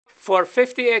For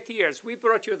 58 years, we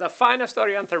brought you the finest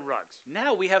Oriental rugs.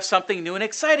 Now we have something new and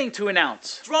exciting to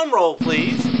announce. Drum roll,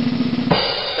 please.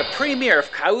 The premiere of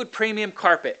Kaoud Premium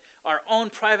Carpet, our own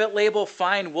private label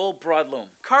fine wool broadloom.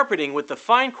 Carpeting with the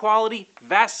fine quality,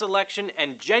 vast selection,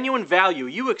 and genuine value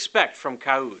you expect from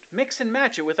Kaoud. Mix and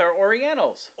match it with our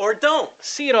Orientals. Or don't.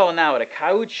 See it all now at a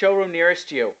Kaoud showroom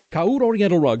nearest you. Kaoud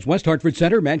Oriental Rugs, West Hartford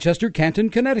Center, Manchester,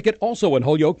 Canton, Connecticut, also in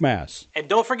Holyoke, Mass. And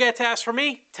don't forget to ask for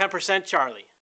me, 10% Charlie.